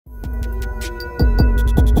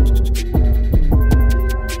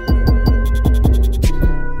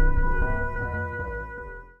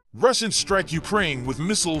Russians strike Ukraine with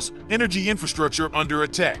missiles, energy infrastructure under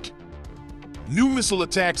attack. New missile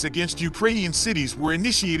attacks against Ukrainian cities were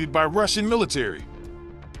initiated by Russian military.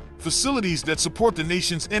 Facilities that support the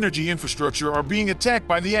nation's energy infrastructure are being attacked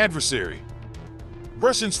by the adversary.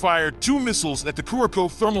 Russians fired 2 missiles at the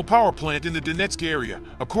Kharkiv thermal power plant in the Donetsk area,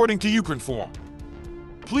 according to Ukrinform.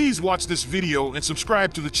 Please watch this video and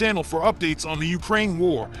subscribe to the channel for updates on the Ukraine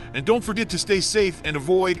war, and don't forget to stay safe and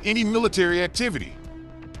avoid any military activity.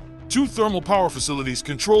 2 thermal power facilities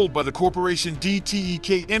controlled by the corporation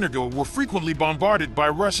DTEK Energo were frequently bombarded by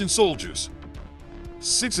Russian soldiers.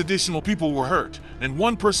 6 additional people were hurt, and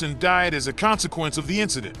 1 person died as a consequence of the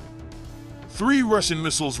incident. 3 Russian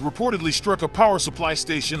missiles reportedly struck a power supply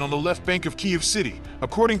station on the left bank of Kyiv City,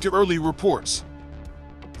 according to early reports.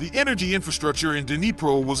 The energy infrastructure in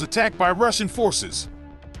Dnipro was attacked by Russian forces.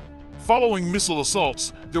 Following missile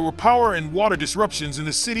assaults, there were power and water disruptions in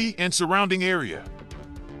the city and surrounding area.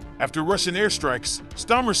 After Russian airstrikes,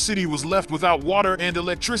 Zhtomyr City was left without water and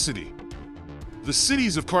electricity. The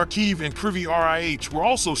cities of Kharkiv and Kryvyi Rih were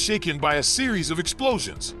also shaken by a series of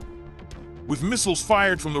explosions. With missiles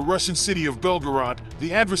fired from the Russian city of Belgorod,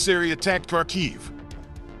 the adversary attacked Kharkiv.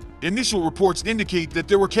 Initial reports indicate that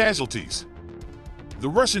there were casualties. The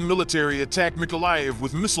Russian military attacked Mykolaiv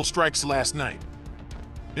with missile strikes last night.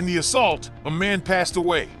 In the assault, a man passed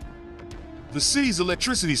away. The city's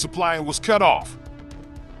electricity supply was cut off.